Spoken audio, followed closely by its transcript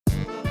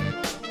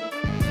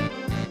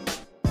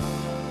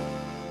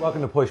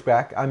Welcome to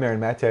Pushback. I'm Aaron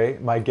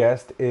Mate. My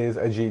guest is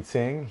Ajit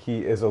Singh.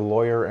 He is a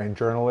lawyer and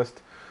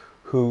journalist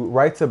who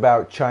writes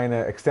about China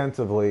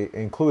extensively,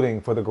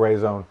 including for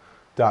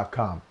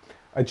thegrayzone.com.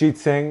 Ajit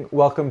Singh,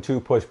 welcome to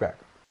Pushback.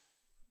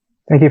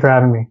 Thank you for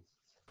having me.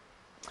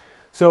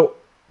 So,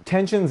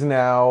 tensions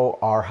now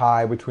are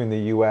high between the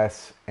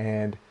U.S.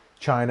 and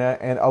China,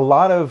 and a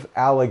lot of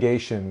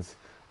allegations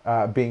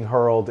being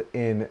hurled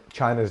in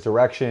China's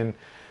direction,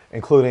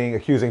 including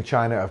accusing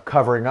China of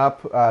covering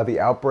up the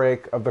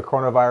outbreak of the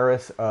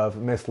coronavirus, of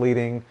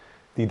misleading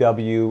the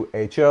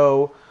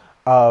WHO,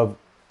 of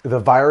the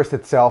virus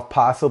itself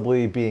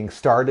possibly being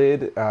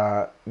started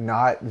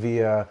not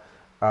via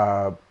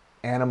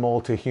animal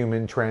to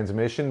human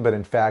transmission, but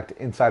in fact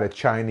inside a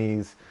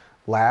Chinese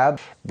lab.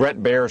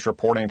 Bret Baier's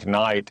reporting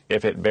tonight,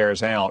 if it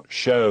bears out,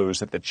 shows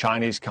that the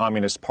Chinese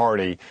Communist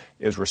Party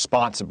is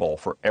responsible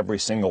for every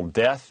single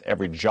death,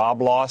 every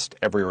job lost,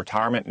 every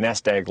retirement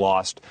nest egg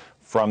lost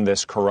from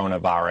this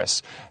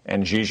coronavirus.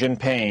 And Xi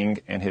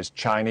Jinping and his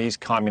Chinese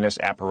communist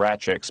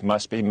apparatchiks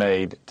must be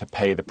made to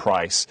pay the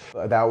price.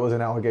 That was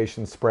an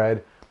allegation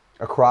spread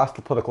across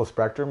the political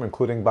spectrum,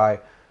 including by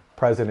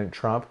President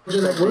Trump.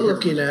 We're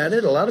looking at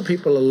it. A lot of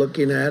people are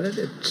looking at it.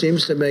 It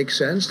seems to make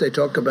sense. They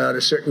talk about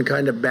a certain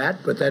kind of bat,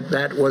 but that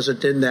bat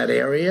wasn't in that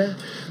area.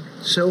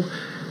 So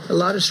a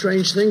lot of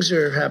strange things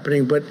are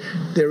happening, but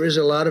there is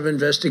a lot of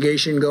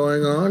investigation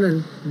going on,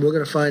 and we're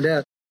going to find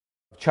out.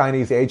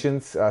 Chinese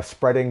agents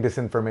spreading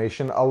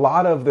disinformation, a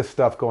lot of this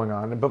stuff going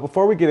on. But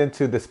before we get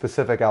into the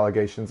specific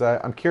allegations,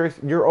 I'm curious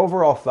your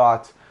overall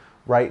thoughts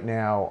right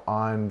now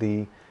on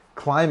the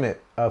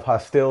climate of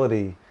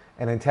hostility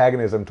and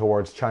antagonism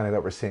towards China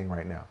that we're seeing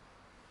right now.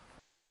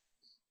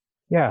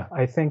 Yeah,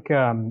 I think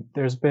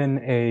there's been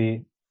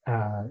a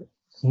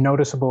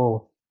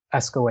noticeable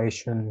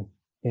escalation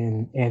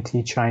in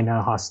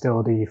anti-China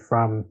hostility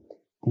from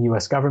the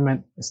U.S.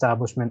 government,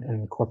 establishment,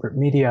 and corporate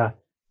media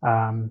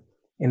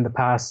in the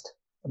past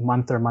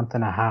month or month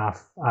and a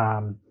half.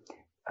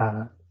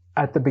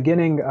 At the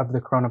beginning of the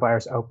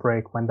coronavirus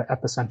outbreak, when the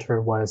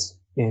epicenter was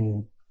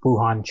in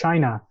Wuhan,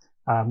 China,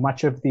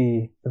 much of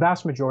the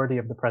vast majority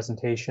of the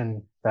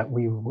presentation that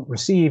we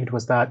received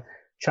was that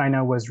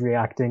China was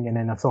reacting in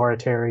an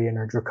authoritarian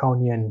or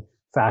draconian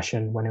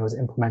fashion when it was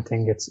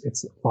implementing its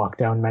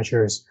lockdown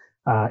measures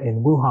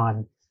in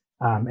Wuhan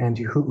and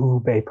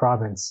Hubei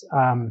province.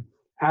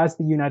 As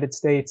the United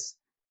States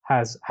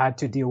has had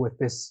to deal with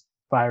this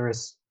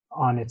virus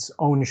on its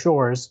own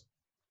shores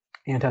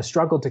and has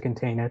struggled to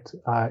contain it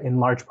in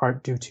large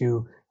part due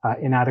to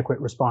inadequate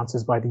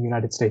responses by the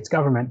United States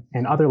government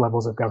and other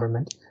levels of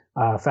government,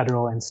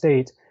 federal and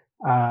state,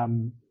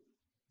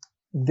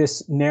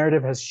 this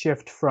narrative has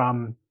shifted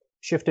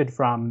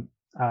from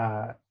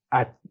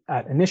at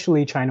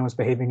initially China was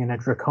behaving in a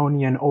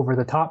draconian,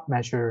 over-the-top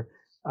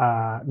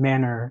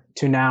manner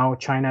to now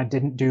China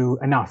didn't do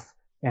enough,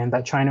 and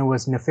that China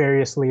was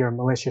nefariously or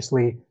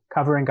maliciously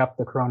covering up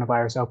the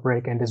coronavirus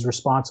outbreak and is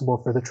responsible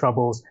for the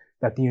troubles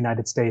that the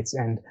United States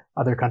and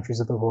other countries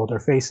of the world are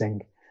facing.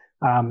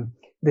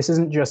 This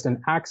isn't just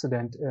an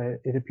accident.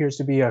 It appears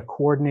to be a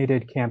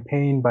coordinated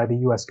campaign by the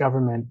U.S.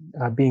 government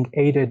being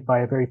aided by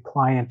a very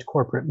pliant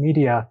corporate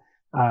media.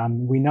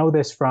 We know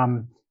this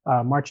from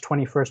March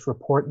 21st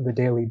report in the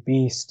Daily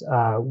Beast,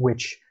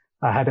 which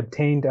had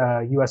obtained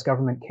a U.S.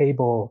 government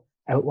cable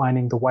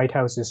outlining the White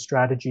House's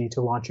strategy to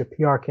launch a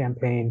PR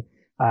campaign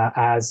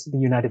as the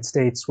United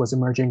States was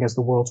emerging as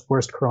the world's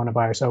worst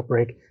coronavirus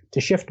outbreak,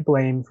 to shift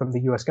blame from the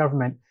U.S.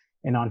 government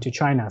and onto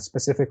China,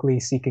 specifically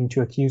seeking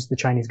to accuse the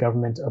Chinese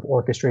government of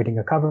orchestrating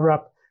a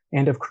cover-up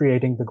and of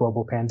creating the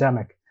global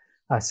pandemic.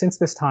 Since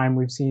this time,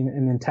 we've seen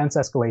an intense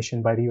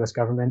escalation by the U.S.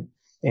 government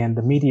and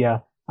the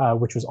media,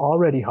 which was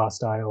already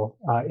hostile,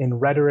 in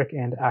rhetoric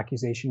and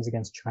accusations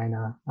against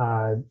China.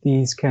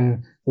 These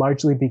can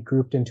largely be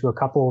grouped into a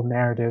couple of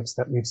narratives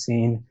that we've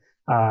seen.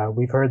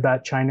 We've heard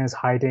that China is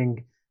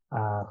hiding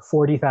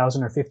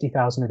 40,000 or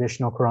 50,000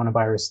 additional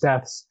coronavirus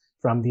deaths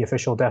from the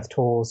official death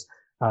tolls,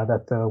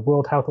 that the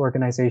World Health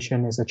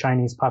Organization is a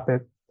Chinese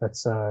puppet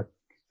that's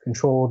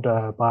controlled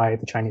by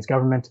the Chinese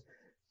government.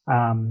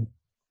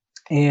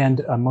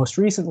 And most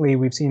recently,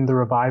 we've seen the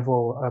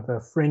revival of a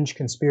fringe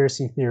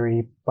conspiracy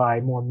theory by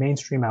more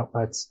mainstream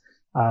outlets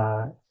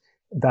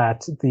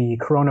that the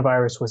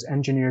coronavirus was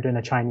engineered in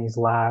a Chinese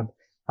lab,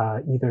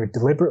 either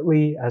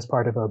deliberately as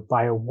part of a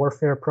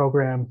biowarfare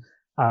program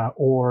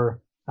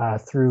or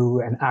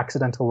through an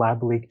accidental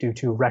lab leak due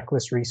to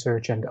reckless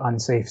research and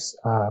unsafe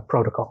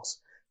protocols.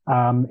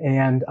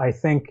 And I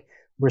think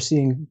we're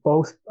seeing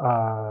both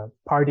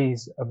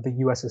parties of the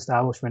U.S.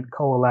 establishment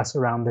coalesce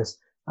around this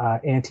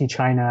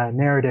anti-China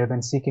narrative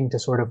and seeking to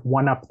sort of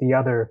one-up the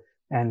other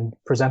and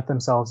present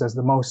themselves as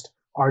the most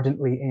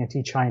ardently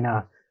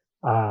anti-China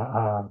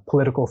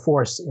political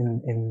force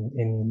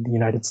in the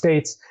United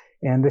States.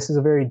 And this is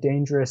a very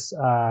dangerous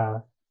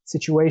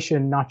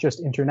situation, not just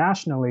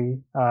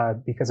internationally,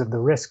 because of the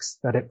risks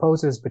that it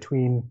poses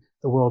between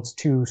the world's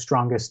two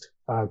strongest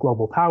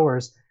global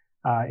powers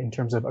in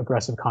terms of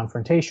aggressive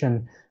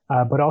confrontation,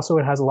 but also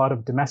it has a lot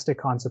of domestic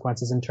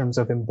consequences in terms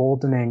of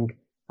emboldening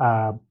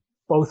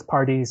both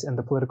parties and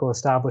the political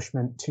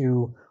establishment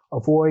to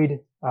avoid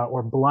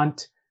or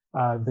blunt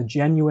the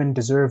genuine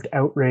deserved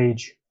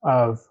outrage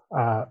of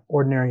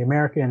ordinary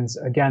Americans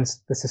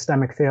against the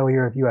systemic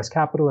failure of U.S.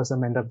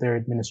 capitalism and of their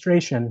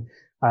administration.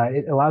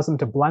 It allows them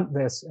to blunt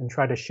this and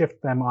try to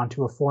shift them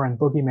onto a foreign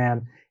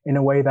boogeyman in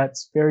a way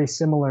that's very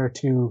similar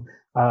to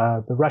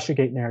the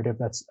Russiagate narrative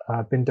that's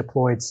been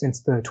deployed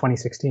since the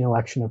 2016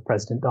 election of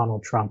President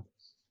Donald Trump.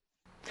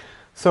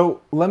 So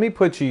let me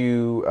put to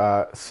you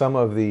some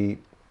of the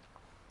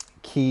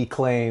key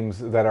claims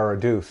that are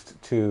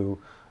adduced to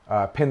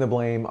pin the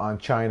blame on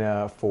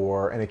China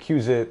for and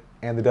accuse it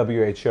and the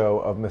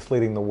WHO of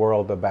misleading the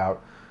world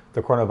about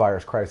the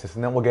coronavirus crisis.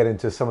 And then we'll get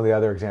into some of the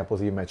other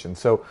examples you mentioned.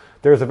 So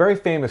there's a very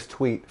famous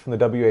tweet from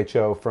the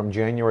WHO from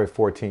January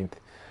 14th.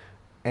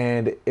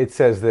 And it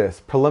says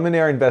this: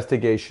 preliminary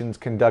investigations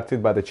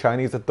conducted by the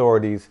Chinese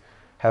authorities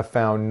have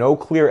found no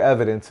clear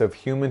evidence of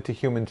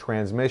human-to-human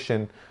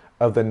transmission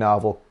of the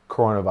novel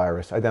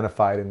coronavirus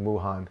identified in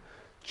Wuhan,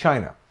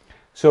 China.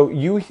 So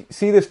you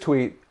see this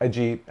tweet,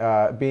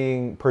 Ajit,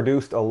 being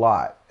produced a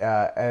lot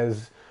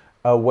as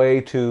a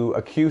way to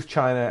accuse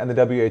China and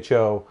the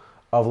WHO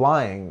of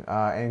lying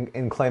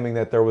and claiming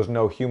that there was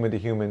no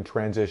human-to-human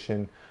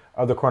transition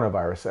of the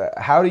coronavirus.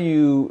 How do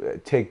you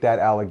take that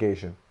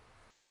allegation?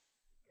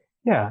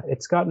 Yeah,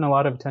 it's gotten a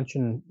lot of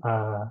attention,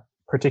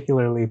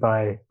 particularly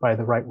by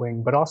the right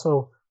wing, but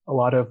also a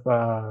lot of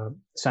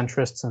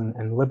centrists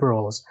and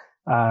liberals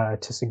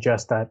to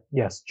suggest that,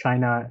 yes,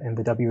 China and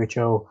the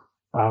WHO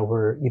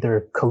were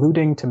either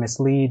colluding to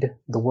mislead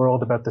the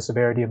world about the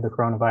severity of the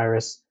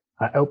coronavirus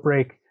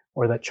outbreak,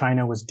 or that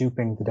China was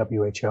duping the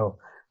WHO.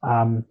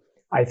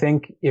 I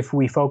think if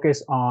we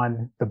focus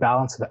on the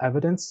balance of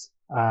evidence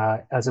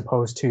as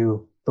opposed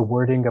to the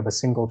wording of a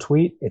single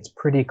tweet, it's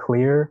pretty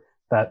clear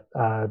that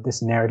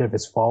this narrative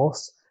is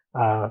false.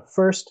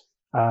 First,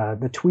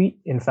 the tweet,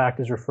 in fact,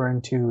 is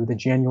referring to the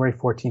January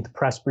 14th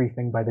press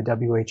briefing by the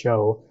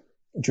WHO,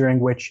 during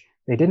which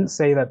they didn't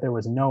say that there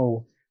was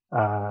no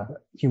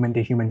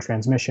human-to-human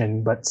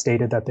transmission, but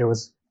stated that there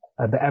was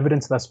the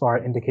evidence thus far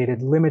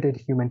indicated limited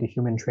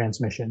human-to-human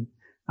transmission.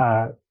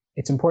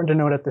 It's important to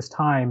note at this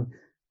time,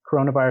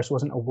 coronavirus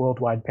wasn't a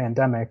worldwide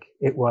pandemic.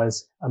 It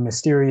was a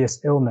mysterious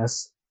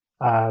illness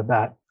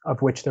of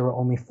which there were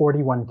only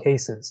 41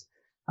 cases.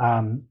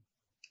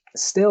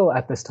 Still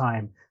at this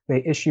time,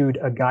 they issued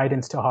a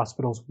guidance to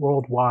hospitals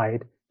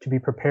worldwide to be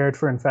prepared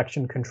for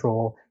infection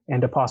control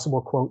and a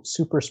possible, quote,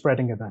 super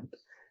spreading event.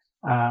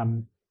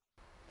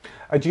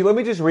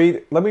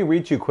 Ajit, let me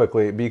read you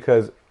quickly,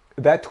 because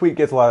that tweet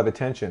gets a lot of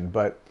attention,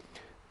 but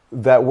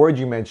that word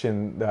you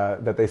mentioned,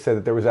 that they said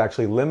that there was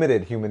actually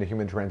limited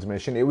human-to-human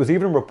transmission, it was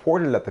even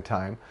reported at the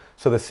time,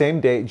 so the same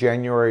date,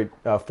 January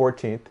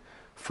 14th,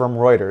 from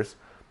Reuters,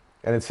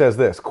 and it says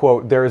this,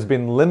 quote, there has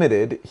been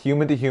limited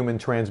human-to-human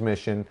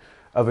transmission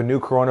of a new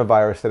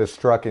coronavirus that has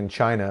struck in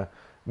China,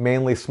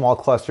 mainly small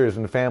clusters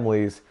and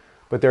families,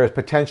 but there is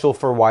potential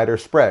for wider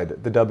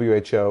spread, the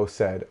WHO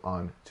said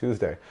on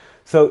Tuesday.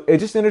 So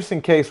it's just an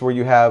interesting case where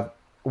you have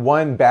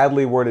one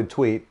badly worded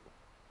tweet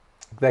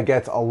that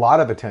gets a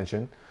lot of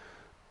attention,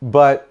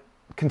 but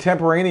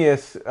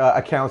contemporaneous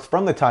accounts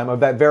from the time of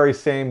that very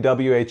same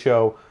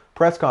WHO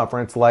press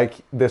conference, like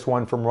this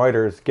one from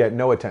Reuters, get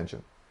no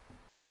attention.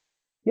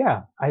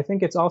 Yeah, I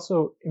think it's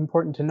also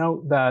important to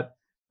note that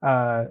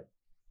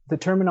the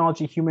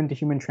terminology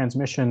human-to-human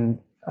transmission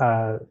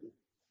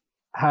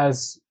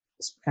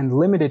and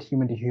limited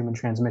human-to-human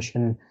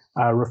transmission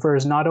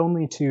refers not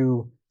only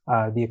to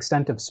the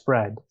extent of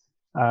spread,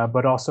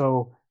 but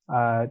also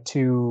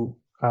to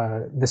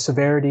the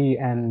severity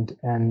and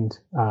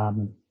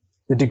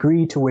the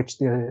degree to which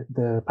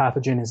the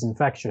pathogen is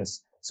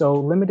infectious. So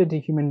limited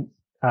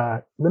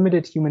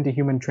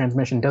human-to-human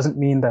transmission doesn't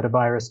mean that a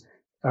virus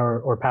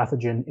or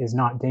pathogen is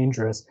not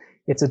dangerous.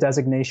 It's a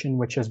designation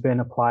which has been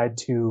applied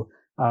to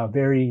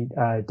very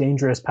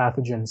dangerous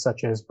pathogens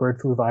such as bird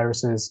flu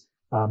viruses,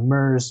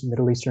 MERS,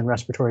 Middle Eastern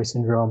Respiratory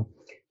Syndrome,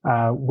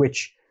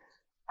 which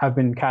have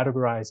been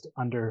categorized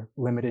under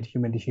limited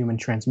human-to-human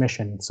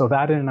transmission. So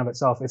that in and of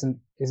itself isn't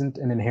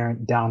an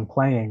inherent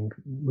downplaying.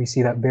 We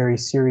see that very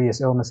serious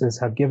illnesses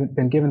have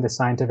been given this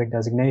scientific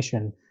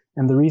designation.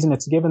 And the reason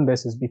it's given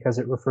this is because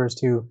it refers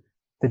to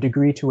the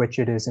degree to which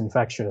it is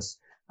infectious.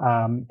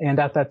 And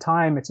at that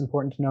time, it's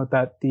important to note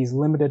that these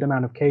limited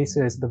amount of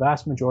cases, the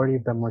vast majority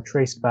of them were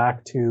traced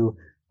back to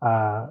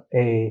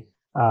a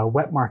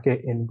wet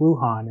market in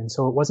Wuhan. And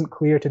so it wasn't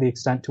clear to the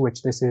extent to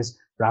which this is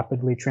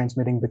rapidly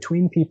transmitting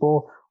between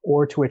people,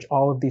 or to which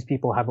all of these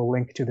people have a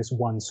link to this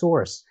one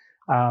source.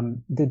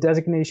 The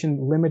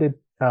designation limited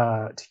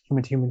to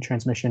human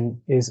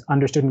transmission is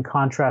understood in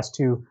contrast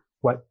to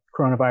what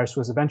coronavirus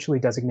was eventually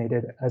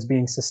designated as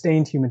being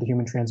sustained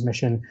human-to-human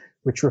transmission,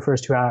 which refers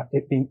to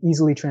it being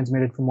easily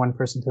transmitted from one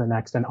person to the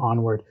next and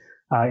onward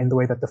in the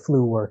way that the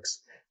flu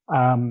works.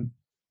 And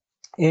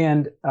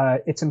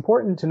it's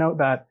important to note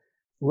that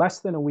less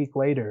than a week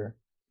later,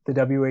 the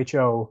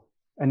WHO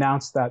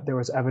announced that there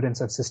was evidence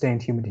of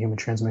sustained human-to-human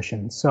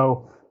transmission.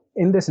 So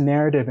in this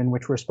narrative in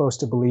which we're supposed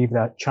to believe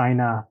that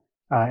China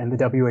and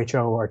the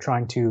WHO are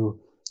trying to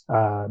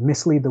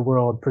mislead the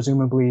world,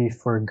 presumably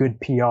for good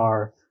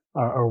PR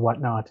or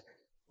whatnot.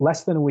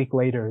 Less than a week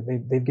later,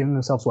 they've given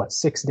themselves,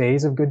 6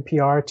 days of good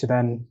PR to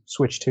then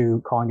switch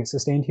to calling it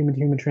sustained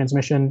human-to-human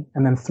transmission.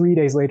 And then 3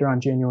 days later, on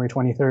January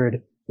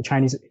 23rd, the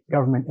Chinese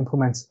government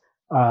implements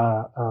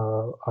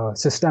a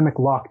systemic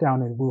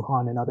lockdown in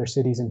Wuhan and other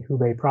cities in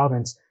Hubei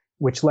province,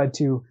 which led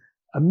to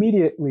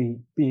immediately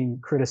being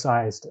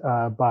criticized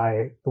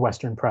by the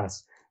Western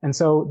press. And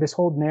so this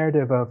whole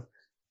narrative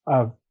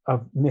of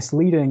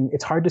misleading,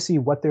 it's hard to see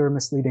what they were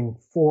misleading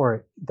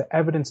for. The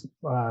evidence,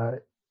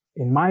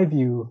 in my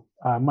view,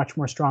 much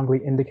more strongly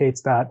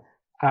indicates that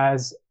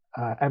as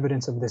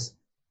evidence of this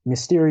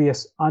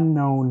mysterious,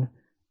 unknown,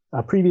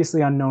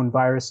 previously unknown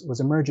virus was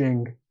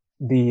emerging,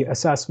 the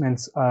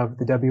assessments of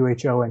the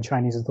WHO and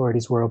Chinese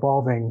authorities were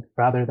evolving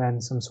rather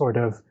than some sort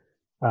of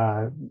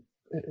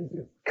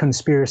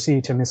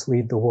conspiracy to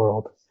mislead the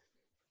world.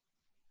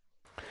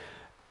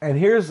 And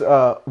here's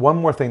one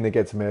more thing that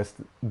gets missed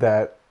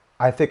that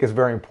I think is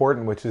very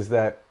important, which is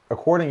that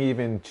according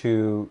even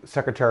to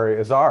Secretary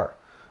Azar,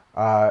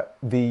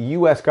 the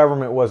U.S.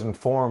 government was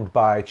informed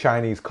by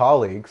Chinese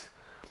colleagues,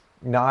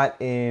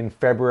 not in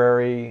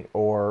February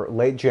or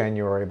late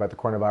January about the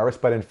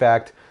coronavirus, but in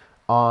fact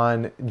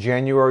on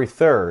January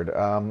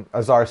 3rd.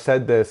 Azar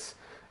said this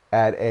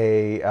at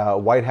a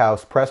White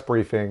House press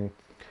briefing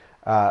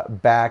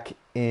back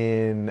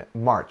in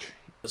March.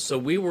 So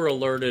we were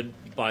alerted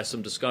by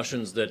some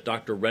discussions that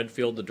Dr.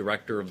 Redfield, the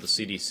director of the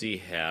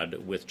CDC,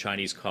 had with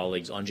Chinese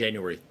colleagues on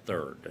January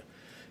 3rd.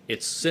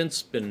 It's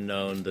since been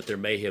known that there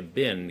may have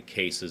been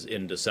cases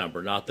in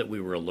December, not that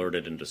we were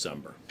alerted in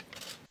December.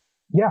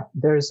 Yeah,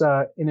 there's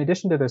in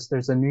addition to this,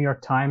 there's a New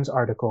York Times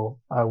article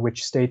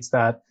which states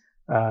that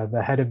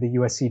the head of the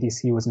US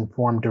CDC was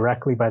informed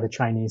directly by the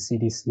Chinese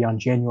CDC on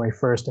January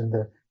 1st. And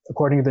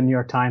according to the New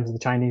York Times, the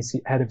Chinese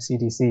head of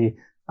CDC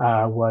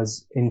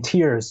was in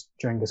tears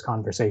during this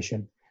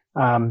conversation.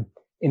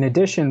 In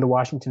addition, the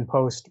Washington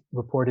Post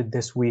reported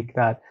this week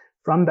that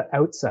from the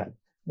outset,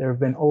 there have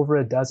been over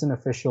a dozen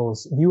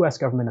officials, U.S.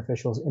 government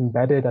officials,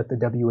 embedded at the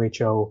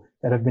WHO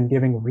that have been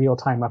giving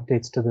real-time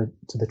updates to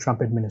the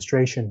Trump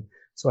administration.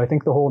 So I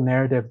think the whole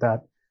narrative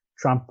that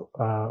Trump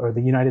or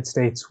the United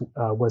States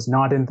was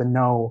not in the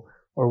know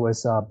or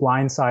was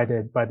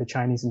blindsided by the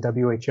Chinese and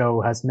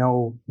WHO has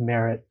no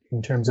merit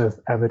in terms of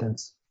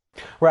evidence.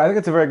 Right, I think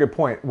it's a very good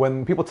point.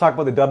 When people talk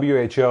about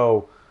the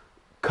WHO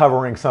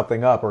covering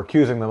something up or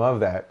accusing them of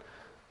that,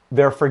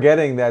 they're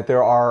forgetting that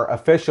there are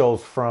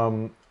officials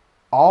from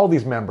all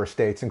these member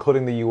states,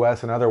 including the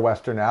U.S. and other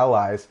Western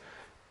allies,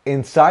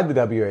 inside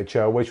the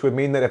WHO, which would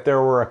mean that if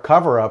there were a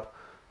cover-up,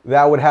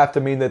 that would have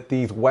to mean that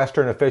these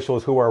Western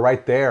officials who are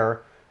right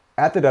there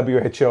at the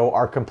WHO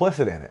are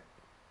complicit in it.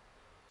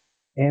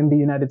 And the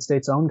United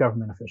States' own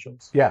government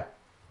officials. Yeah.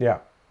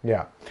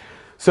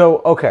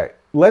 So, okay,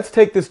 let's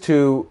take this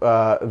to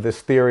this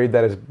theory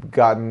that has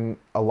gotten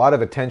a lot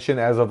of attention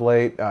as of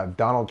late.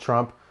 Donald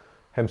Trump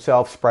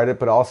himself spread it,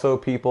 but also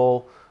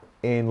people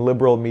in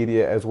liberal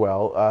media as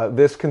well.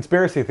 This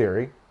conspiracy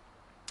theory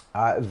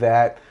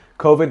that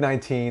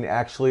COVID-19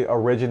 actually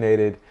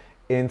originated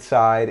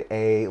inside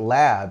a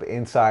lab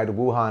inside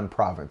Wuhan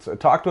province. So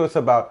talk to us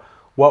about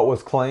what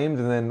was claimed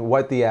and then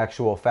what the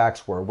actual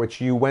facts were, which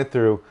you went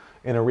through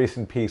in a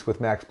recent piece with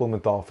Max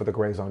Blumenthal for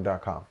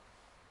thegrayzone.com.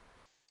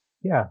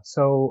 Yeah,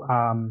 so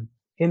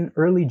in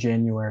early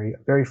January,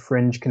 a very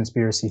fringe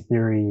conspiracy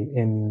theory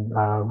in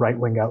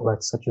right-wing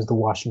outlets such as the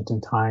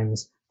Washington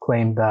Times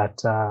claimed that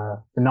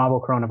the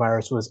novel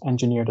coronavirus was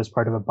engineered as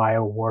part of a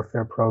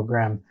biowarfare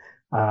program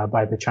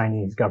by the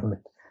Chinese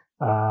government.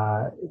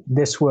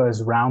 This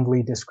was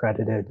roundly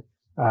discredited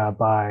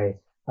by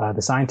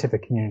the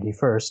scientific community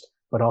first,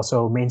 but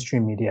also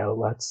mainstream media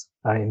outlets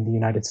in the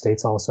United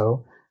States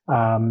also,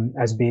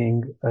 as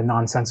being a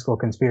nonsensical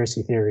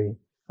conspiracy theory.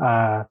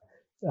 A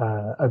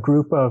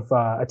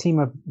team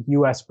of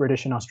US,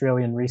 British, and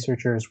Australian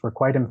researchers were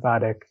quite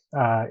emphatic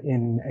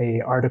in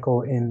an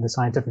article in the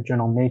scientific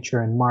journal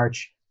Nature in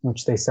March, in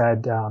which they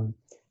said,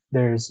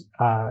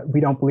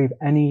 we don't believe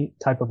any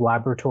type of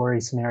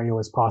laboratory scenario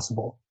is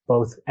possible,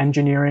 both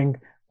engineering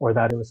or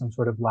that it was some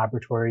sort of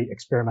laboratory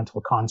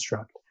experimental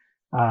construct.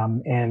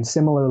 And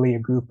similarly, a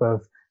group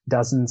of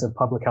dozens of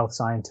public health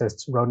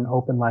scientists wrote an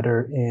open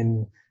letter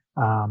in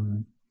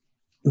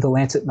the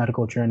Lancet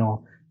Medical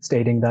Journal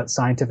stating that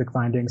scientific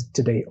findings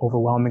to date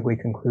overwhelmingly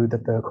conclude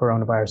that the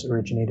coronavirus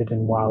originated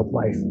in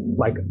wildlife,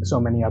 like so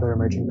many other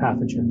emerging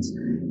pathogens,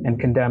 and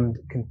condemned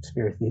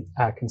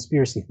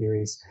conspiracy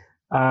theories.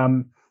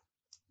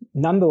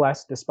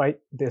 Nonetheless, despite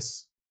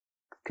this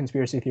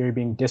conspiracy theory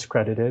being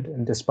discredited,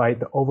 and despite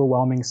the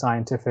overwhelming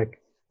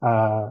scientific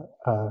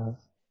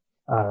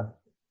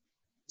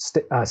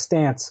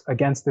stance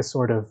against this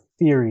sort of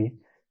theory,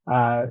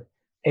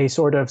 a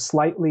sort of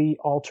slightly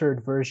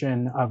altered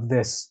version of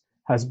this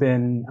has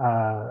been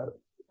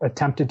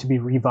attempted to be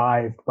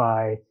revived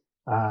by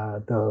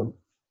the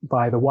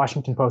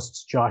Washington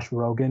Post's Josh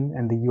Rogan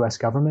and the U.S.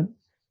 government,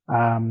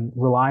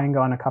 relying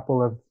on a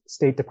couple of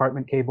State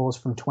Department cables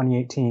from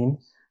 2018,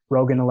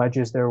 Rogan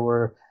alleges there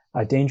were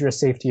dangerous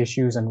safety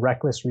issues and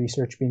reckless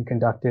research being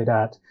conducted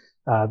at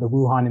the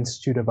Wuhan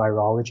Institute of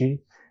Virology,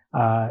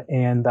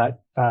 and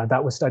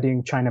that was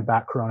studying China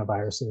bat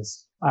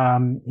coronaviruses.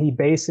 He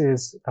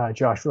bases,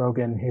 Josh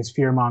Rogan, his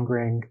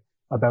fear-mongering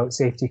about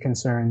safety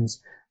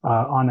concerns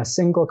on a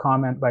single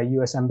comment by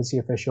U.S. embassy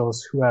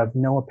officials who have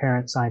no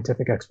apparent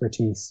scientific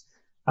expertise.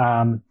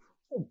 And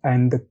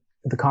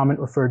the comment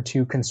referred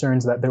to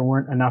concerns that there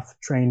weren't enough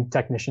trained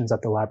technicians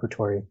at the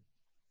laboratory.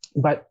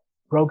 But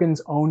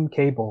Rogan's own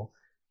cable,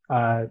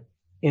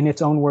 in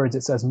its own words,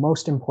 it says,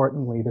 most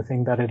importantly, the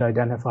thing that it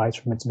identifies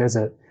from its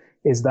visit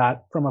is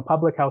that from a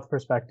public health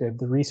perspective,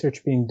 the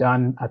research being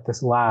done at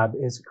this lab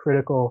is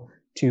critical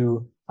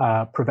to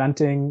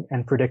preventing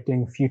and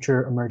predicting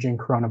future emerging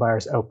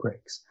coronavirus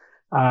outbreaks.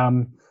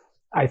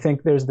 I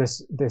think there's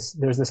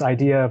this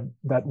idea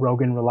that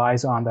Rogan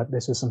relies on, that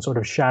this is some sort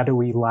of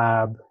shadowy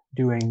lab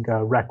doing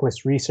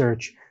reckless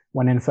research,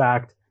 when in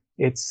fact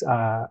it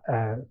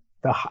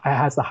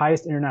has the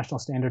highest international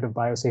standard of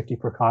biosafety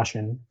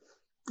precaution.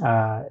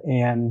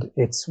 And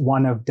it's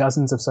one of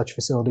dozens of such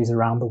facilities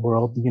around the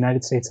world. The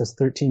United States has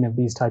 13 of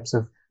these types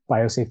of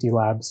biosafety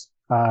labs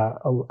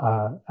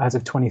as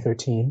of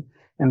 2013.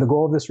 And the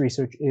goal of this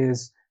research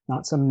is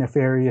not some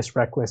nefarious,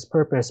 reckless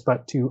purpose,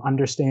 but to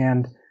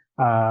understand,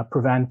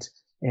 prevent,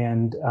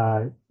 and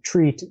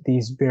treat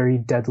these very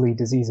deadly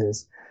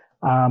diseases.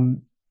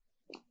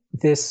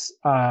 This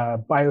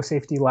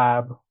biosafety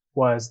lab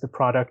was the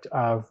product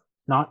of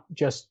not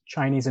just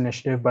Chinese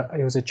initiative, but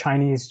it was a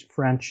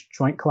Chinese-French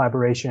joint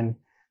collaboration.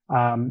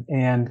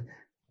 And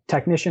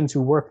technicians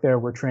who worked there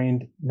were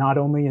trained not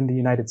only in the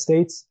United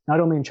States, not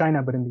only in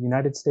China, but in the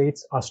United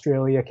States,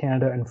 Australia,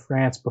 Canada, and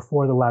France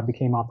before the lab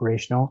became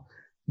operational.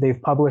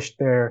 They've published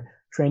their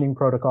training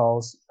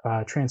protocols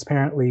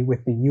transparently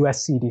with the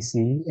US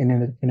CDC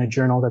in a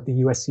journal that the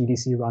US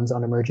CDC runs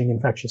on emerging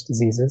infectious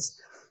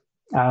diseases.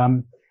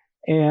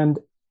 And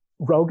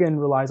Rogan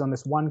relies on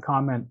this one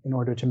comment in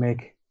order to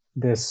make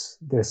this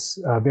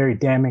very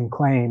damning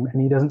claim,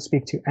 and he doesn't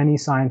speak to any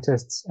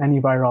scientists, any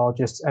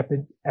virologists,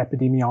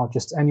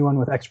 epidemiologists, anyone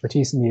with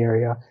expertise in the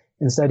area.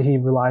 Instead, he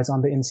relies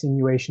on the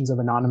insinuations of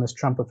anonymous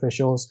Trump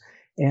officials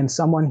and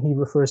someone he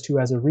refers to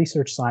as a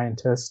research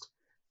scientist,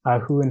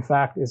 who in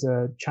fact is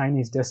a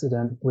Chinese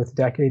dissident with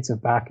decades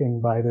of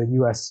backing by the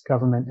US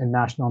government and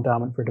National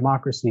Endowment for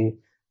Democracy,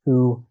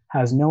 who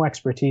has no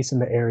expertise in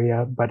the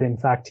area, but in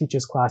fact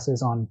teaches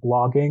classes on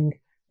blogging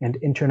and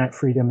internet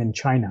freedom in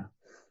China.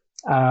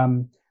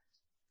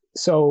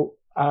 So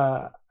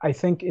I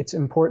think it's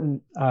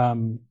important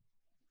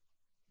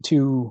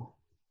to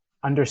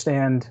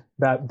understand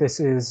that this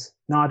is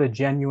not a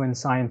genuine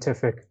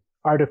scientific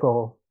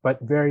article, but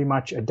very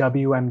much a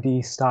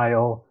WMD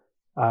style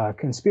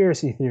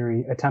conspiracy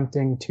theory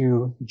attempting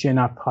to gin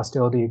up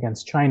hostility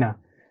against China.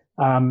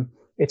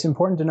 It's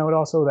important to note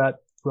also that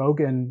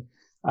Rogan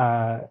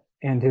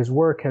and his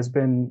work has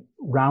been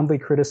roundly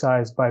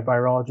criticized by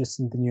virologists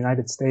in the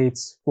United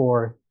States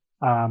for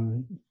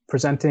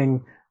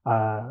presenting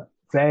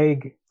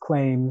vague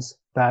claims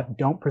that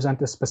don't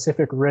present a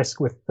specific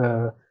risk with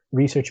the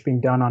research being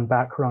done on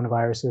bat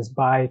coronaviruses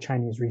by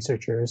Chinese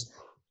researchers,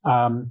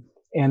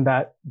 and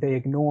that they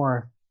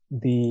ignore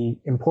the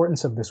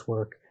importance of this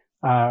work.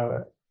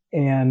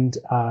 And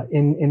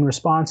in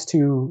response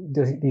to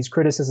these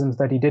criticisms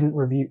that he didn't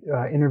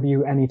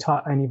interview any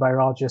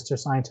virologists or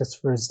scientists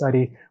for his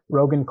study,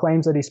 Rogan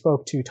claims that he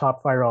spoke to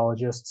top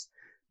virologists,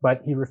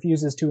 but he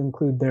refuses to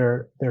include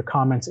their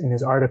comments in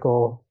his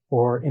article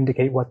or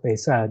indicate what they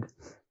said.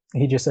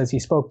 He just says he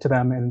spoke to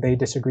them and they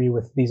disagree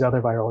with these other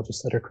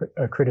virologists that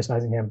are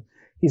criticizing him.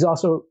 He's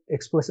also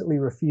explicitly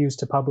refused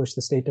to publish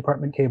the State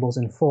Department cables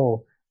in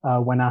full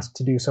when asked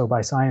to do so by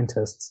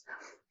scientists.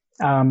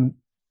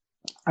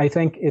 I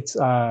think it's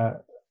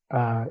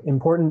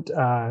important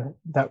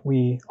that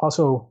we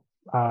also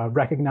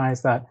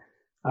recognize that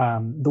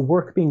the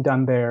work being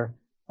done there,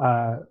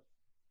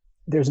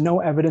 there's no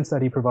evidence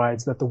that he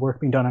provides that the work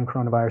being done on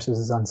coronaviruses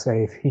is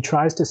unsafe. He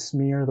tries to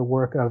smear the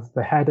work of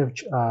the head of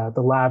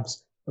the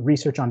lab's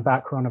research on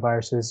bat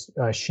coronaviruses,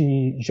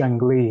 Shi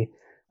Zhengli,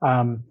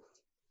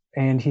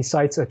 and he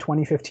cites a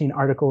 2015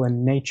 article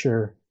in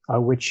Nature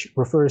which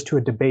refers to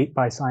a debate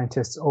by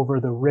scientists over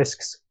the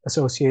risks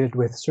associated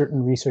with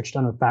certain research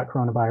done with bat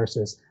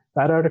coronaviruses.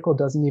 That article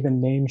doesn't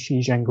even name Shi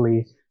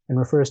Zhengli and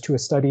refers to a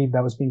study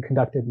that was being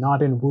conducted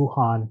not in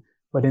Wuhan,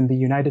 but in the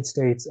United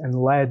States and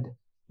led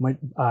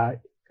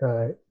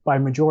by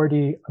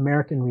majority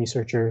American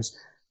researchers,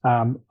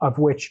 of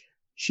which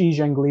Shi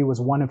Zhengli was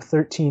one of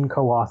 13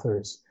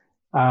 co-authors.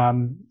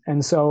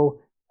 And so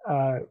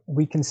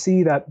we can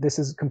see that this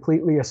is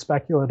completely a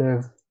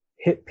speculative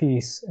hit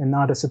piece and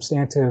not a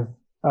substantive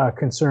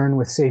concern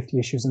with safety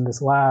issues in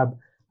this lab.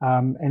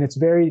 And it's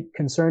very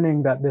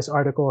concerning that this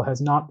article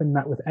has not been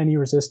met with any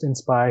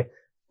resistance by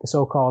the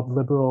so-called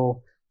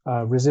liberal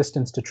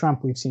resistance to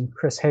Trump. We've seen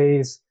Chris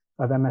Hayes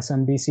of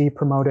MSNBC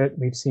promote it.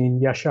 We've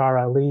seen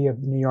Yashar Ali of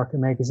the New Yorker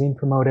Magazine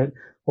promote it,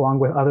 along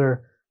with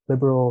other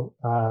liberal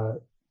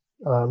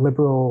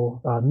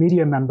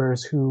media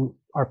members who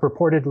are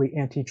purportedly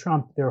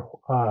anti-Trump, they're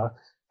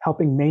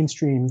helping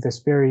mainstream this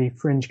very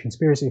fringe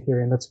conspiracy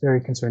theory, and that's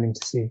very concerning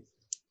to see.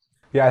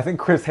 Yeah, I think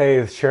Chris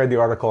Hayes shared the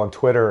article on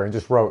Twitter and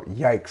just wrote,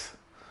 "Yikes,"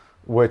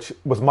 which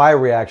was my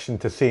reaction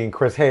to seeing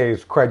Chris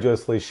Hayes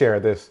credulously share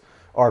this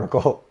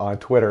article on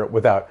Twitter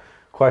without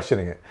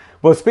questioning it.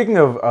 Well, speaking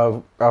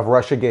of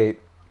Russiagate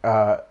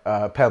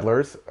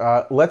peddlers,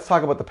 let's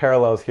talk about the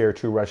parallels here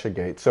to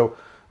Russiagate. So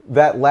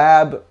that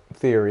lab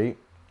theory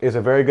is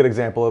a very good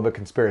example of a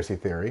conspiracy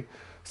theory.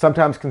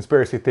 Sometimes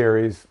conspiracy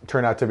theories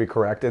turn out to be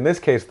correct. In this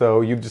case,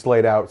 though, you've just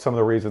laid out some of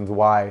the reasons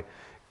why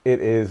it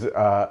is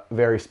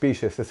very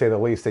specious, to say the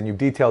least, and you've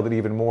detailed it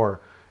even more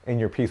in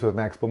your piece with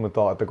Max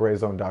Blumenthal at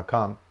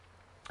thegrayzone.com.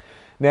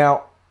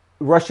 Now,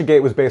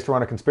 Russiagate was based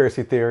around a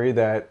conspiracy theory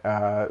that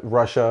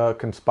Russia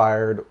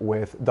conspired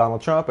with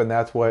Donald Trump, and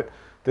that's what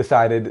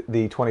decided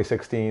the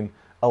 2016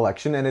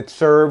 election. And it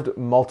served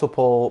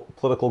multiple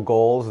political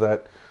goals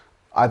that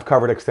I've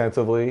covered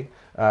extensively,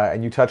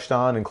 and you touched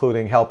on,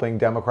 including helping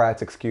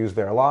Democrats excuse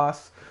their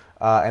loss,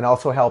 and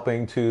also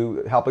helping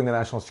the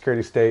national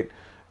security state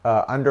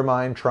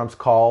undermine Trump's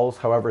calls,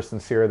 however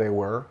sincere they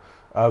were,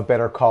 of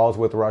better calls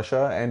with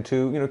Russia, and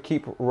to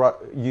keep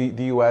the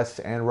U.S.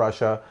 and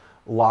Russia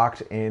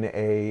locked in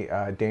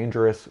a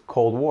dangerous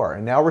Cold War.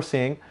 And now we're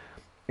seeing,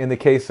 in the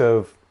case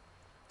of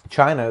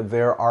China,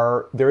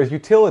 there is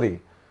utility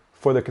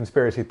for the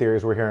conspiracy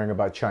theories we're hearing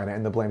about China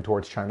and the blame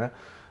towards China.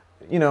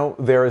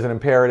 There is an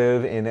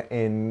imperative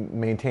in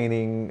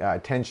maintaining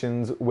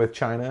tensions with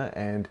China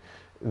and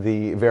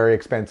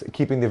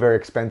keeping the very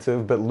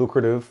expensive but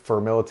lucrative for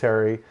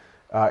military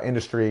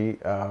industry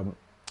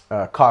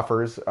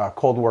coffers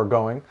Cold War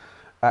going,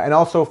 and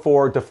also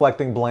for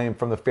deflecting blame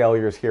from the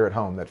failures here at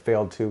home that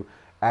failed to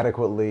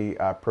adequately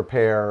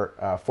prepare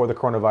for the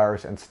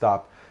coronavirus and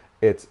stop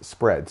its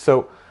spread.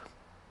 So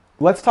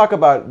let's talk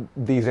about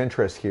these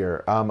interests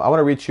here. I want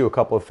to read you a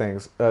couple of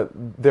things.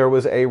 There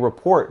was a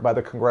report by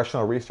the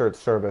Congressional Research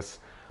Service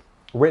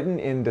written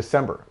in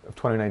December of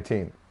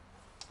 2019,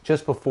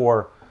 just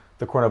before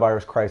the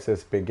coronavirus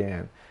crisis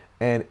began.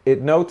 And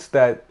it notes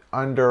that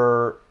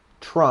under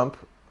Trump,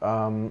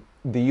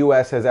 the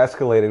U.S. has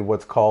escalated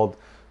what's called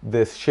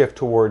this shift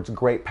towards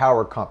great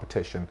power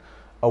competition,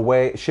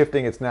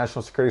 shifting its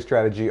national security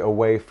strategy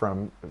away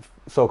from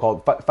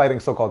fighting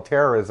so-called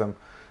terrorism,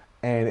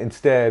 and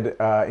instead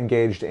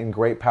engaged in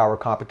great power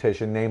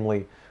competition,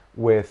 namely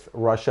with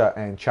Russia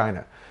and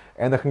China.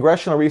 And the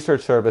Congressional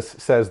Research Service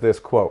says this,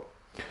 quote,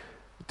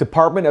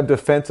 "Department of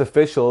Defense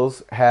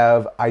officials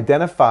have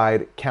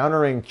identified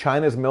countering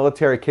China's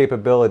military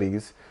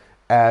capabilities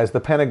as the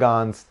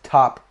Pentagon's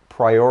top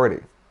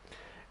priority."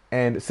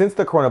 And since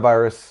the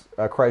coronavirus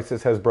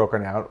crisis has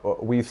broken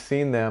out, we've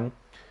seen them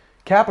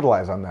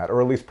capitalize on that,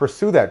 or at least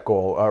pursue that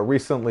goal.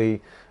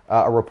 Recently,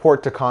 a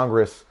report to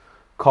Congress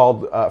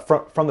called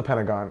from the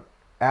Pentagon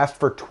asked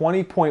for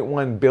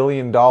 $20.1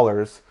 billion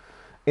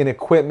in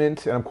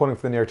equipment, and I'm quoting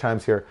from the New York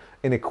Times here,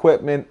 in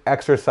equipment,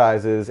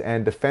 exercises,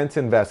 and defense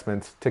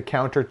investments to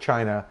counter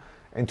China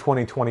in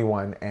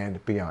 2021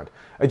 and beyond.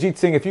 Ajit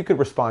Singh, if you could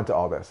respond to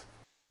all this.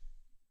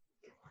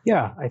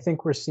 Yeah, I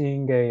think we're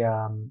seeing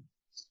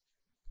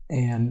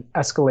an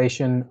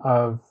escalation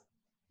of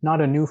not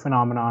a new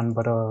phenomenon,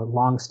 but a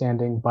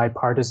long-standing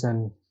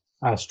bipartisan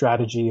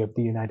strategy of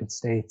the United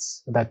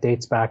States that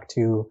dates back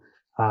to,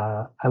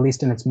 at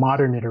least in its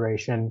modern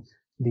iteration,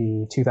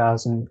 the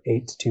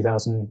 2008 to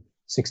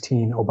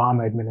 2016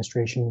 Obama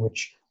administration,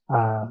 which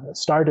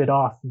started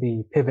off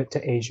the pivot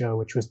to Asia,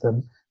 which was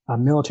the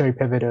military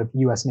pivot of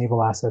U.S.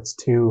 naval assets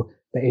to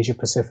the Asia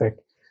Pacific.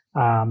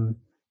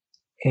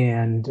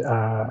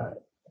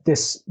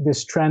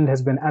 This trend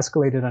has been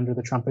escalated under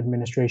the Trump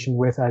administration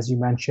with, as you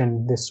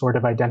mentioned, this sort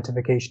of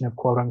identification of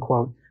quote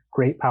unquote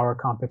great power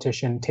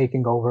competition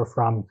taking over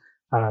from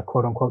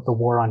quote unquote the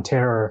war on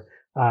terror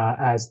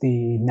as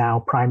the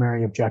now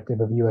primary objective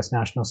of U.S.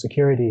 national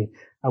security.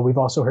 We've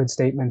also heard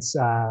statements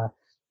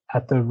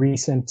at the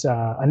recent,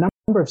 a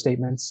number of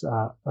statements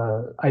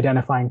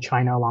identifying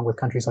China along with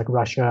countries like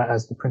Russia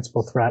as the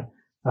principal threat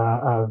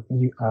of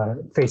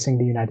facing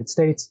the United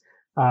States.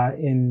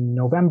 In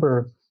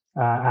November,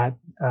 at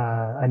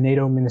a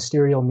NATO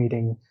ministerial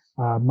meeting,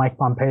 Mike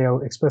Pompeo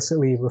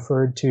explicitly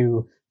referred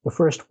to the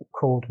first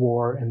Cold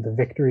War and the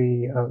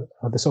victory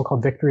of the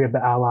so-called victory of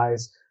the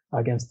Allies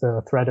against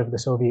the threat of the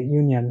Soviet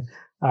Union.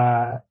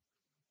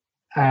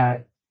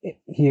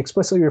 He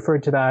explicitly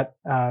referred to that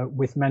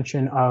with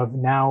mention of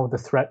now the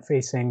threat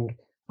facing,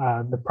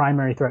 the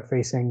primary threat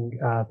facing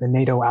the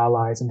NATO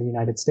allies and the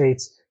United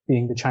States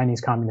being the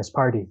Chinese Communist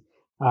Party.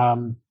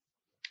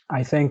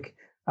 I think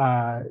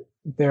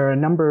there are a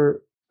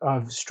number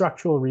of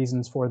structural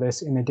reasons for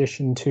this, in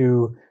addition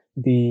to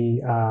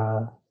the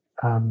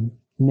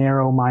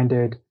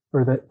narrow-minded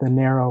or the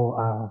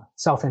narrow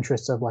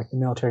self-interests of like the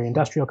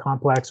military-industrial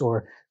complex,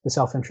 or the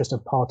self-interest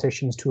of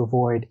politicians to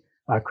avoid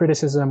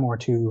criticism or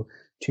to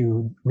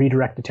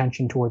redirect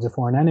attention towards a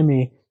foreign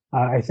enemy.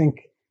 I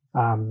think,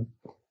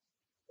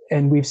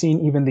 and we've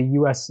seen even the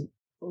U.S.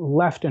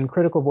 left and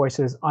critical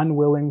voices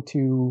unwilling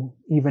to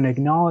even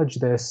acknowledge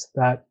this,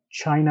 that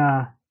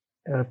China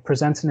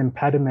presents an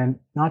impediment,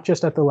 not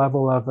just at the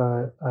level of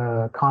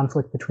a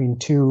conflict between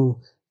two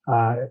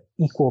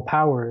equal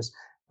powers,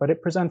 but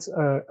it presents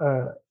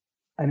an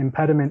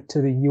impediment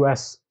to the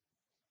U.S.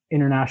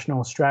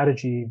 international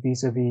strategy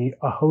vis-a-vis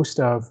a host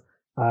of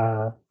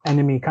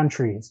enemy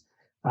countries.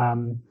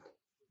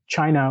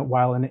 China,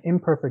 while an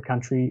imperfect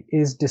country,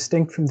 is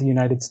distinct from the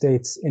United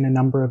States in a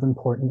number of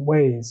important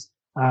ways,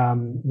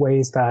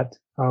 ways that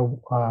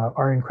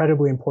are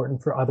incredibly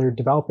important for other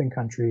developing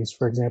countries.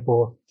 For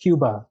example,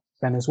 Cuba,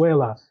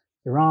 Venezuela,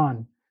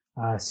 Iran,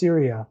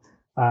 Syria.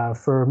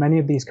 For many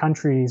of these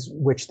countries,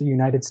 which the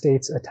United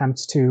States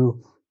attempts to,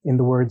 in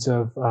the words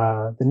of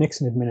the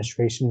Nixon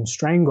administration,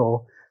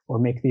 strangle or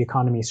make the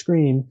economy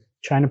scream,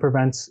 China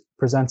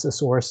presents a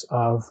source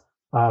of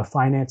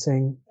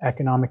financing,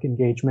 economic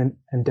engagement,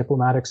 and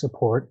diplomatic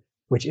support,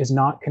 which is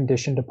not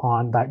conditioned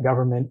upon that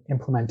government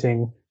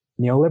implementing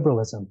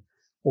neoliberalism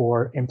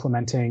or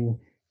implementing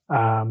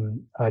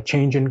a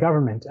change in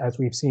government, as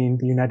we've seen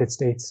the United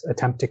States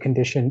attempt to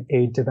condition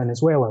aid to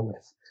Venezuela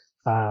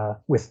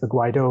with the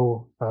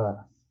Guaido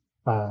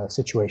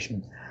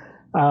situation.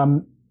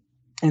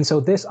 And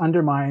so this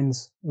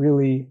undermines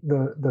really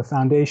the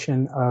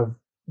foundation of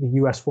the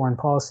U.S. foreign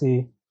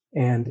policy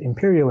and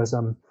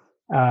imperialism.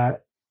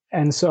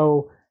 And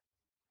so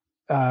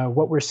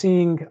what we're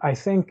seeing, I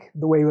think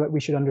the way that we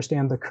should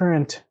understand the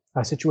current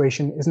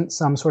situation isn't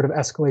some sort of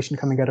escalation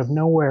coming out of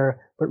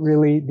nowhere, but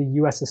really the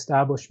U.S.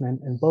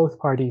 establishment and both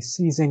parties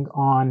seizing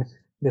on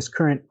this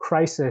current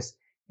crisis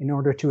in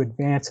order to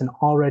advance an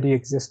already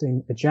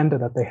existing agenda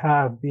that they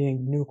have,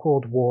 being new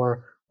Cold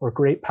War or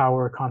great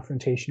power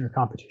confrontation or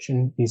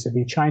competition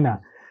vis-a-vis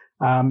China.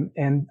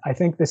 And I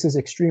think this is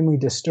extremely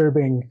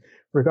disturbing,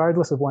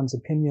 regardless of one's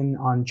opinion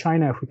on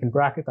China, if we can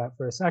bracket that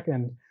for a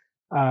second.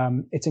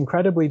 It's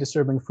incredibly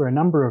disturbing for a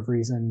number of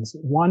reasons.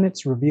 One,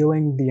 it's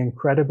revealing the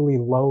incredibly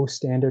low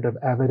standard of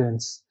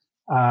evidence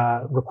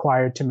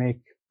required to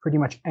make pretty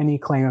much any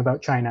claim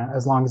about China,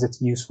 as long as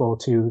it's useful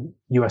to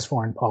U.S.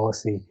 foreign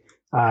policy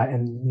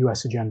and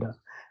U.S. agenda.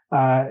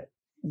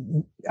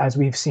 As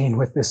we've seen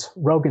with this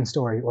Rogan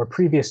story or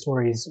previous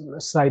stories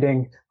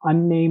citing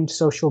unnamed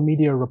social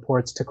media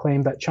reports to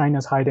claim that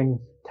China's hiding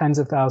tens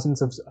of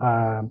thousands of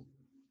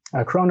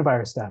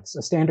coronavirus deaths,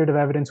 a standard of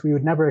evidence we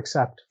would never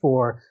accept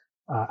for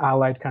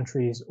allied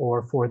countries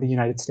or for the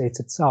United States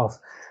itself.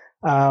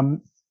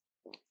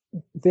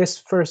 This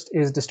first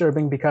is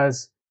disturbing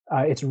because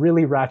it's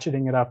really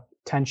ratcheting it up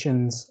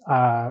tensions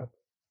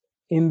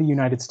in the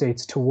United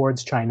States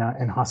towards China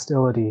and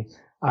hostility.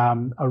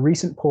 A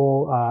recent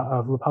poll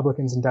of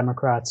Republicans and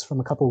Democrats from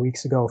a couple of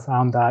weeks ago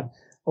found that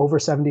over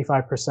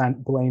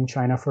 75% blame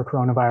China for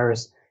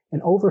coronavirus,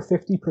 and over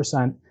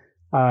 50%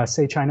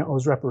 say China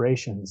owes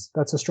reparations.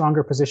 That's a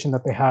stronger position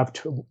that they have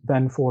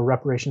than for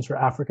reparations for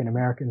African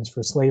Americans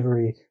for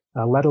slavery,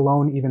 let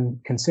alone even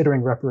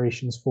considering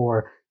reparations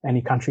for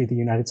any country the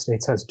United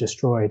States has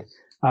destroyed.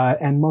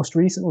 And most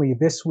recently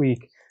this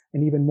week,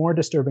 an even more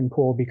disturbing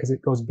poll, because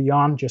it goes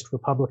beyond just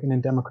Republican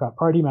and Democrat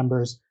Party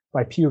members,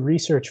 by Pew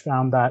Research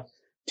found that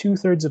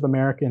 2/3 of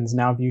Americans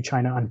now view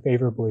China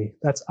unfavorably.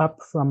 That's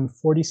up from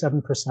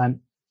 47%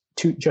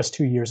 just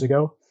 2 years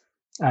ago.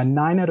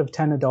 9 out of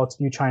 10 adults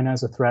view China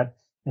as a threat,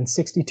 and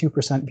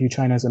 62% view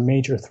China as a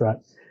major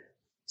threat.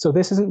 So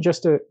this isn't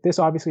just this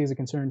obviously is a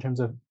concern in terms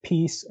of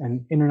peace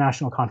and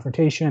international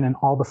confrontation and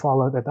all the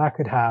fallout that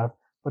could have,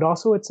 but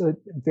also it's a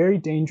very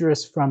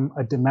dangerous from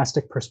a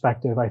domestic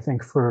perspective, I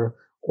think, for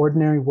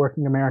ordinary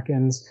working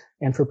Americans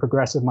and for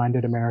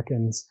progressive-minded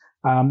Americans.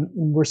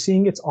 We're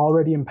seeing it's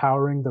already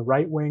empowering the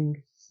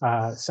right-wing,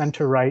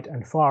 center-right,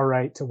 and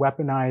far-right to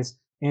weaponize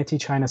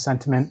anti-China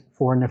sentiment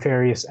for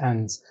nefarious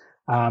ends.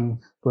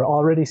 We're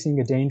already seeing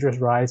a dangerous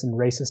rise in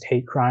racist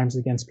hate crimes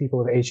against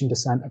people of Asian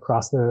descent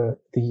across the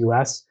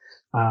U.S.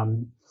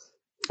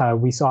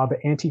 We saw the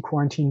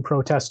anti-quarantine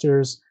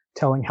protesters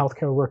telling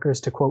healthcare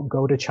workers to, quote,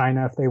 go to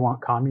China if they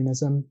want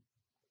communism.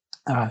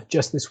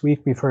 Just this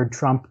week, we've heard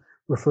Trump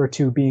refer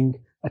to being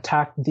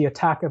the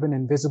attack of an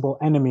invisible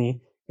enemy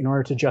in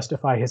order to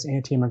justify his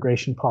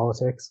anti-immigration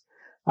politics.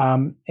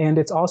 And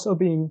it's also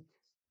being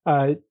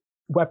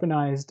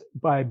weaponized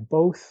by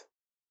both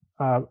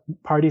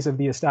parties of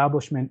the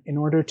establishment in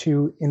order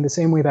to, in the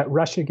same way that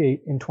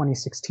Russiagate in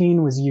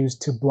 2016 was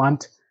used to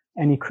blunt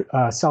any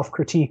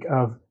self-critique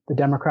of the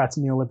Democrats'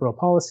 neoliberal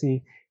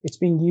policy, it's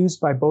being used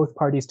by both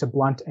parties to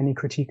blunt any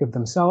critique of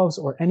themselves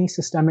or any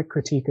systemic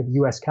critique of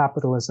U.S.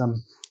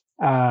 capitalism,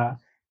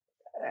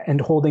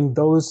 and holding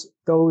those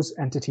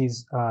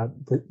entities,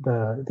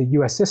 the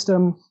U.S.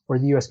 system or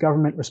the U.S.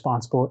 government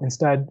responsible,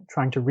 instead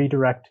trying to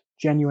redirect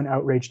genuine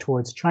outrage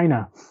towards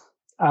China.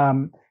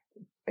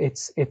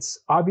 It's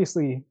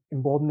obviously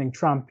emboldening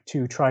Trump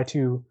to try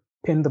to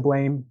pin the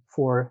blame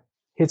for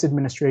his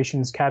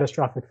administration's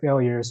catastrophic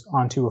failures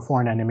onto a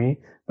foreign enemy,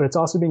 but it's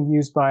also being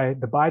used by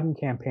the Biden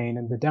campaign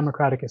and the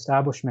Democratic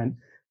establishment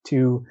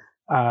to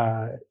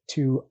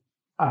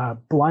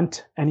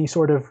blunt any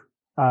sort of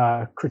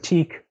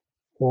critique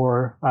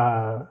or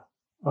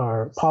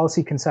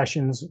policy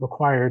concessions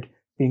required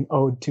being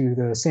owed to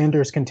the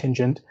Sanders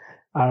contingent,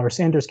 or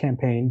Sanders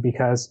campaign,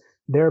 because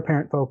their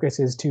apparent focus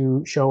is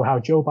to show how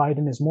Joe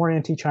Biden is more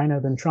anti-China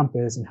than Trump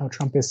is, and how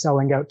Trump is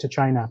selling out to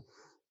China.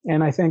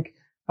 And I think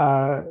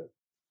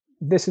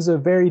this is a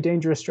very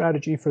dangerous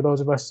strategy for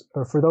those of us,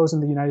 or for those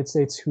in the United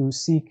States who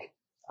seek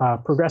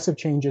progressive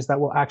changes that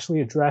will actually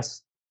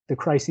address the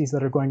crises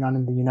that are going on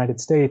in the United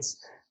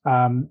States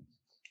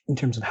in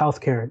terms of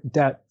healthcare,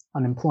 debt,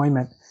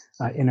 unemployment,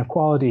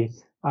 inequality.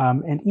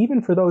 And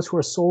even for those who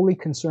are solely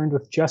concerned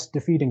with just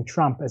defeating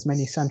Trump, as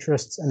many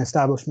centrists and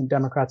establishment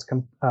Democrats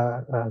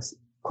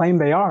claim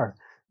they are,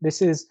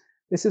 this is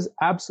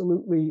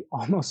absolutely,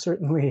 almost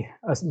certainly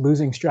a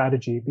losing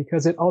strategy,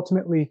 because it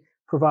ultimately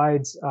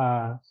provides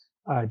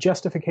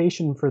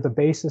justification for the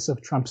basis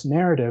of Trump's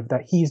narrative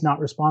that he's not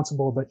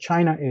responsible, but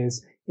China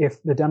is,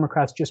 if the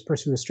Democrats just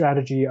pursue a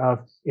strategy of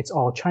it's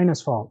all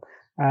China's fault.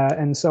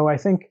 And so I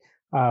think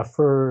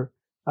for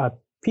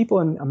people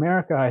in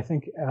America, I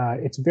think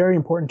it's very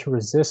important to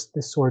resist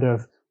this sort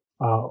of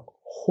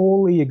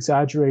wholly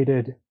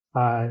exaggerated,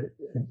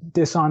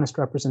 dishonest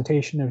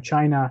representation of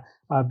China,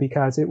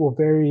 because it will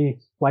very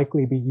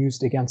likely be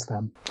used against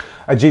them.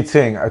 Ajit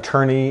Singh,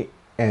 attorney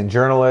and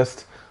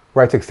journalist,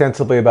 writes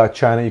extensively about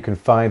China. You can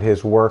find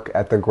his work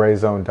at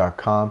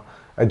thegrayzone.com.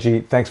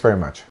 Ajit, thanks very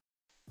much.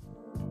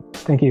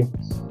 Thank you.